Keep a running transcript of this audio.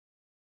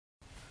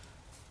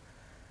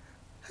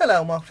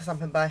Hello and welcome to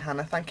Stampin' by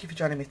Hannah. Thank you for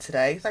joining me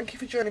today. Thank you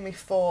for joining me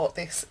for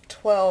this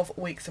 12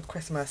 weeks of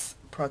Christmas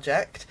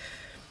project.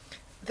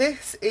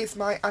 This is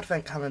my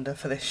Advent Calendar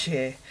for this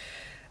year.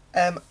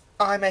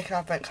 I make an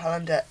Advent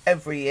Calendar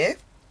every year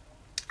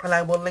and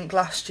I will link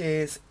last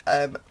year's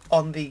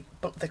on the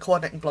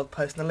coordinating blog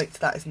post, and the link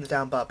to that is in the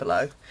down bar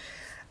below.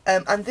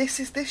 And this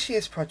is this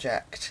year's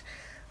project.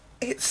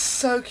 It's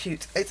so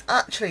cute.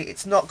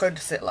 It's not going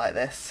to sit like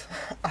this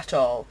at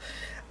all.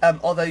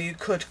 Although you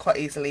could quite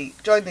easily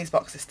join these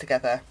boxes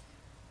together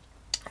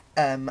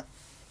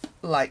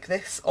like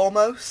this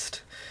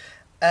almost,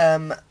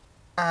 and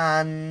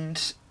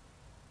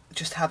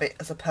just have it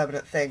as a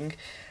permanent thing.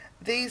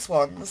 These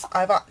ones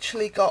I've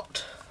actually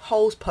got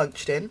holes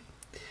punched in,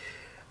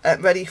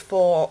 ready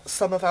for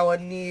some of our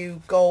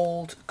new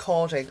gold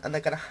cording, and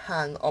they're going to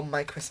hang on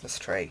my Christmas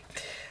tree.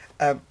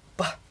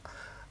 But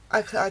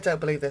I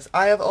don't believe this.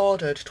 I have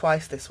ordered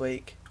twice this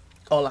week,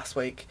 or last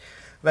week,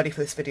 ready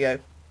for this video.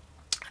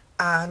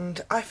 And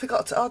I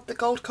forgot to add the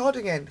gold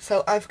cording in.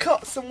 So I've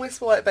got some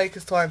Whisper White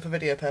Baker's twine for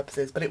video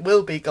purposes, but it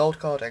will be gold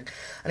cording.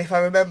 And if I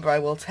remember, I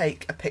will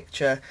take a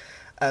picture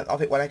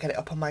of it when I get it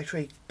up on my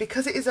tree.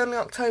 Because it is only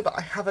October,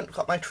 I haven't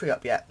got my tree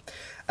up yet.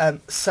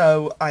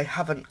 So I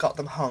haven't got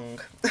them hung.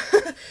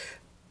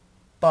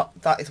 But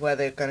that is where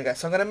they're going to go.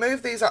 So I'm going to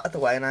move these out of the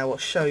way and I will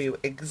show you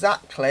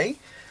exactly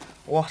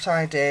what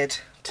I did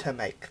to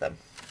make them.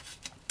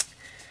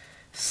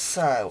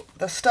 So,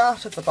 the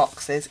start of the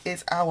boxes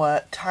is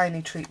our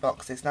tiny treat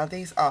boxes. Now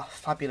these are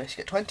fabulous. You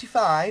get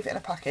 25 in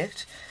a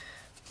packet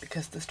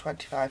because there's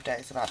 25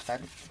 days of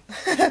Advent.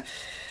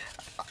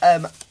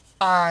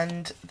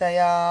 And they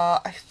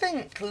are, I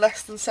think,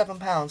 less than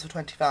 £7 for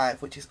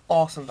 25, which is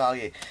awesome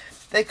value.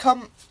 They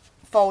come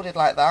folded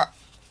like that,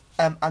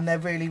 and they're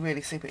really,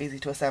 really super easy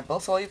to assemble.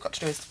 So all you've got to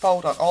do is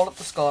fold on all of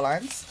the score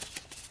lines.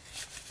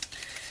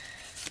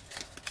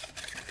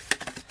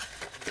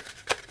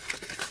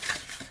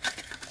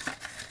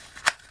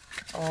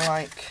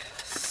 Like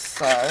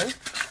so. I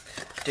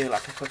do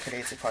like a quick and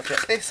easy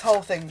project. This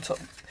whole thing took,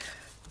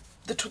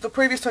 the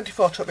previous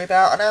 24 took me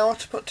about an hour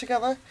to put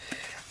together.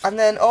 And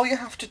then all you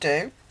have to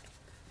do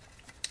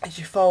is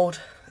you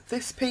fold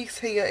this piece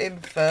here in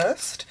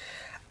first,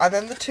 and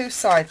then the two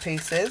side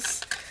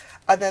pieces,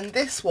 and then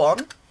this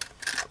one,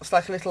 it's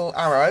like a little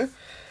arrow,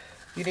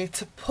 you need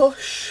to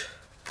push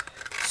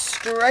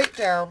straight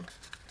down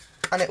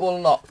and it will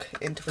lock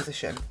into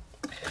position.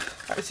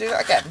 Let's do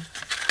that again.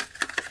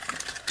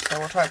 So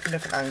we'll try it from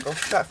different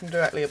angles, start from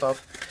directly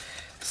above.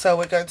 So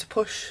we're going to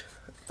push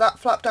that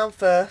flap down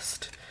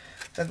first,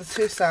 then the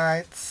two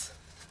sides,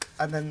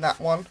 and then that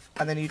one,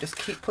 and then you just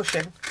keep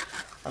pushing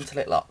until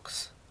it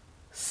locks.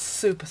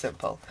 Super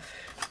simple.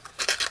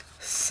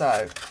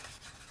 So,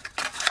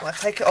 I'll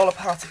take it all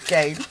apart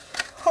again.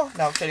 Oh,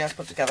 now I'm showing you how to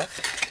put it together.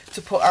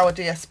 To put our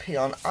DSP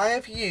on, I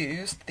have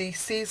used the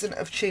Season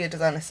of Cheer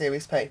Designer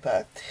Series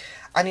paper,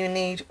 and you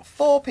need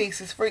 4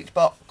 pieces for each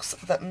box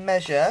that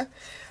measure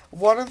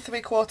 1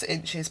 3/4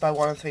 inches by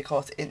 1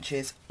 3/4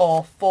 inches,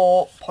 or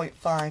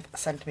 4.5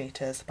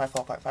 centimetres by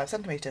 4.5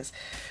 centimetres.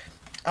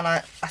 And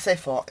I say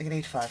 4, you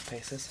need 5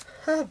 pieces.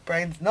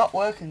 Brain's not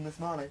working this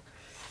morning.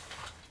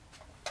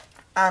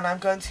 And I'm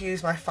going to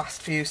use my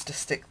fast fuse to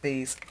stick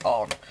these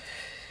on.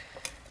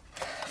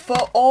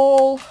 For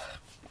all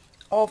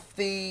of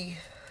the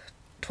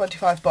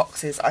 25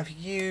 boxes, I've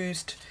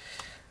used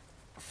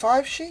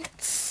 5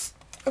 sheets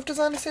of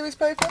Designer Series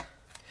paper.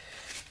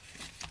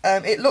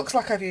 It looks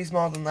like I've used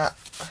more than that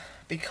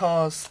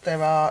because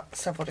there are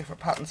several different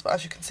patterns, but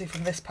as you can see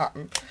from this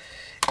pattern,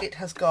 it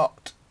has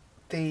got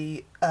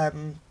the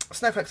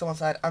snowflakes on one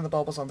side and the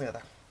baubles on the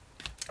other.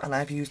 And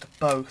I've used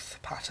both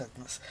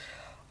patterns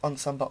on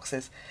some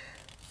boxes.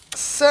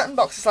 Certain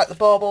boxes like the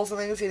baubles and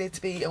things, you need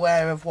to be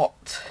aware of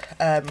what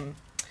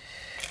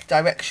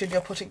direction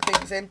you're putting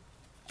things in.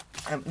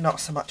 Not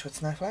so much with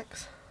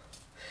snowflakes.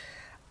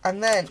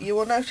 And then you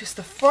will notice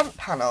the front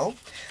panel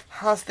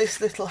has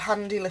this little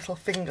handy little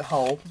finger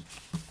hole.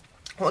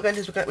 What we're going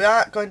to do is we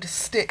are going to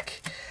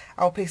stick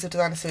our piece of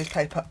Designer Series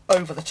paper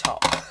over the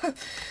top.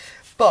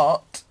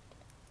 But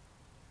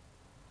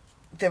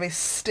there is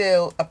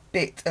still a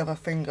bit of a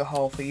finger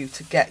hole for you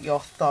to get your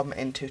thumb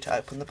into to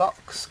open the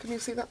box. Can you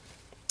see that?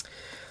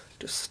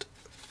 Just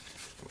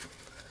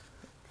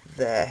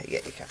there. Yeah,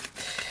 you can.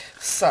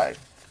 So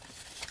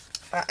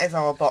that is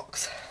our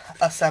box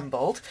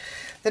assembled.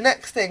 The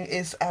next thing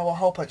is our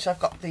hole punch. I've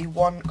got the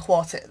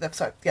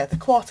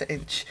 1/4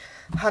 inch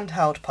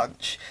handheld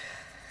punch.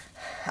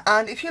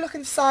 And if you look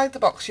inside the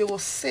box, you will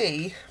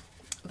see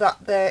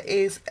that there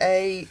is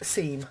a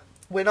seam.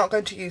 We're not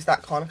going to use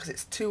that corner because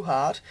it's too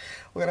hard.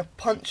 We're going to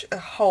punch a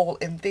hole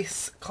in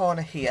this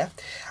corner here,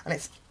 and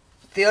it's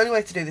the only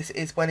way to do this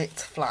is when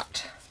it's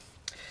flat.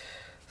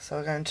 So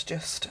we're going to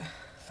just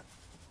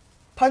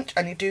punch,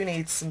 and you do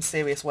need some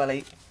serious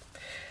welly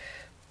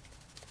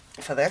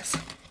for this.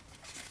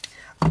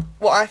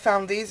 What I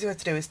found the easier way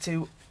to do is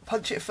to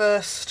punch it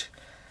first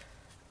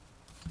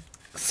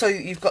so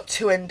you've got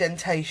 2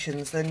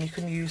 indentations, then you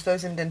can use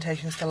those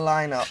indentations to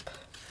line up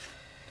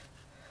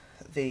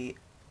the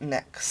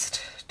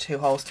next 2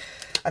 holes,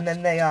 and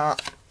then they are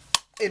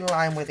in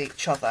line with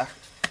each other.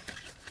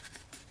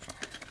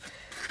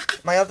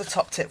 My other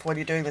top tip when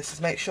you're doing this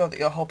is make sure that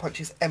your hole punch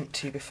is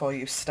empty before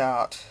you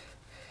start,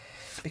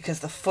 because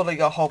the fuller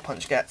your hole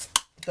punch gets,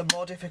 the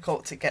more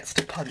difficult it gets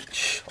to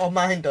punch, or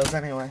mine does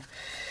anyway.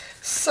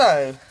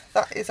 So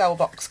that is our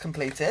box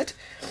completed.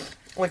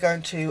 We're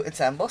going to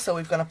assemble, so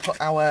we're going to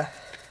put our,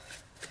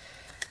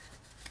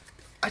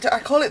 I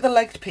call it the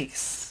legged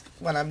piece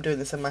when I'm doing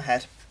this in my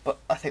head, but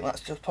I think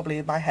that's just probably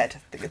in my head. I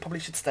think it probably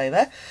should stay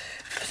there.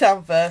 Put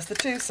down first the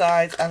 2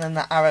 sides and then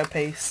the arrow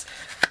piece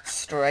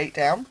straight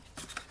down.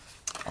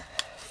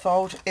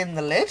 Fold in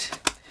the lid,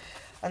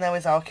 and there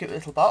is our cute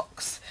little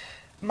box.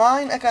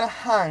 Mine are going to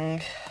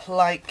hang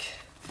like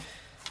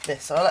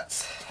this, so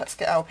let's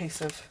get our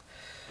piece of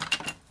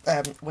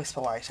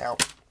Whisper White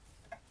out.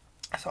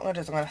 So what I'm going to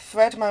do is I'm going to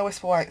thread my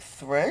Whisper White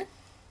through.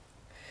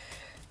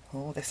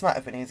 Oh, this might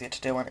have been easier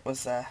to do when it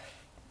was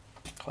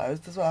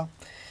closed as well.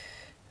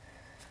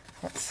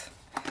 Let's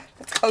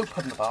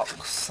open the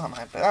box.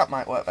 That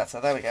might work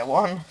better. There we go.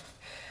 1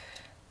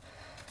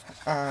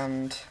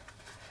 and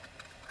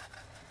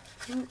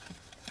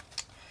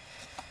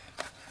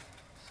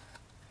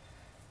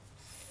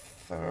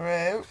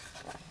through.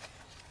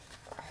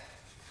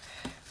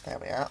 There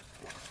we are.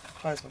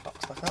 Close my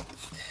box back up.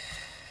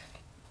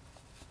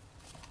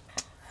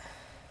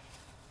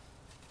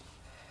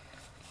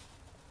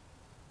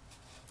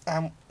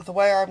 The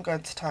way I'm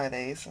going to tie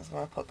these is I'm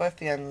going to put both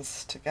the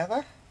ends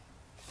together,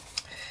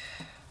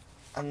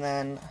 and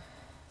then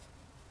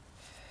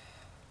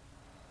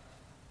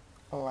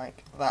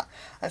like that.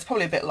 And it's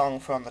probably a bit long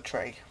for on the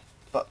tree,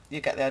 but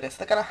you get the idea. So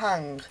they're going to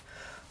hang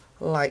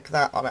like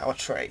that on our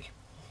tree.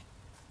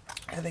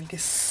 I think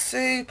is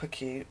super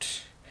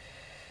cute.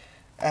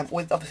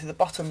 With obviously the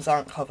bottoms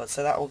aren't covered,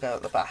 so that will go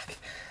at the back.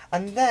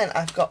 And then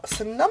I've got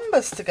some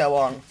numbers to go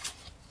on.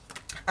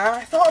 And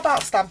I thought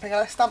about stamping, and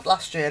I stamped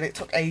last year and it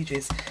took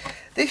ages.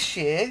 This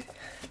year,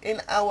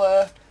 in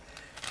our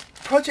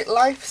Project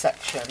Life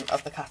section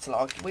of the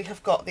catalogue, we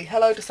have got the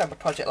Hello December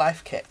Project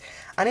Life kit,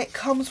 and it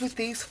comes with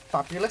these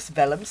fabulous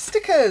vellum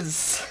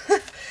stickers.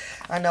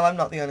 I know I'm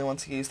not the only one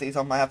to use these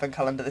on my Advent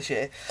calendar this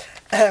year.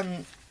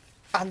 And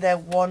they're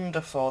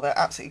wonderful, they're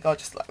absolutely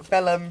gorgeous, like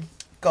vellum,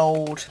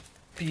 gold,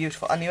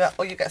 beautiful. And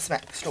you get some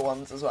extra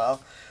ones as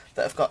well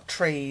that have got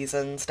trees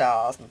and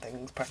stars and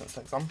things, presents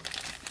things on.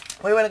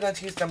 We're only going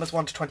to use numbers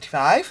 1 to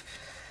 25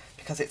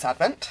 because it's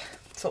Advent.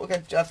 So what we're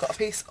going to do, I've got a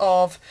piece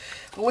of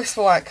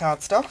Whisper White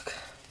cardstock,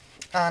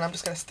 and I'm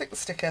just going to stick the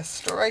sticker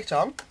straight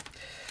on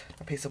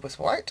a piece of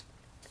Whisper White,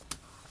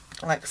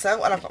 like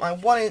so. And I've got my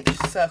 1-inch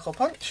circle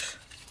punch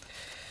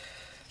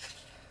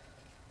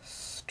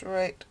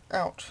straight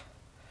out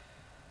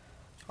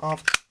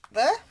of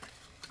there.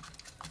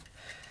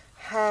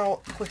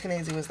 How quick and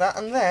easy was that?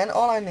 And then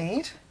all I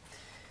need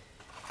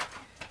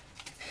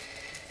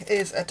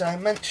is a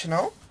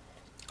dimensional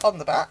on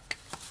the back,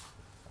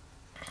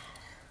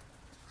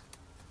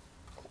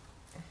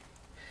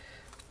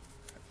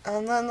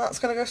 and then that's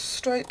going to go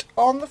straight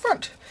on the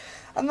front.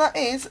 And that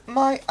is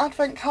my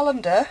Advent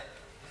calendar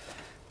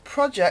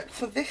project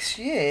for this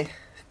year.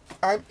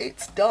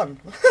 It's done.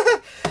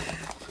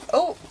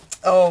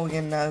 Oh,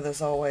 you know,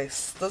 there's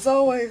always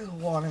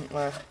one, isn't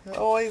there? It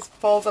always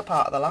falls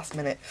apart at the last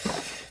minute.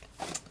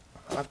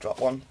 I've dropped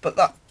one, but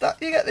that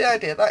you get the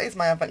idea. That is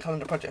my Advent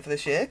calendar project for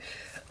this year.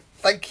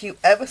 Thank you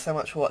ever so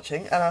much for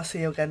watching, and I'll see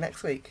you again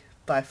next week.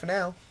 Bye for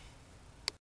now.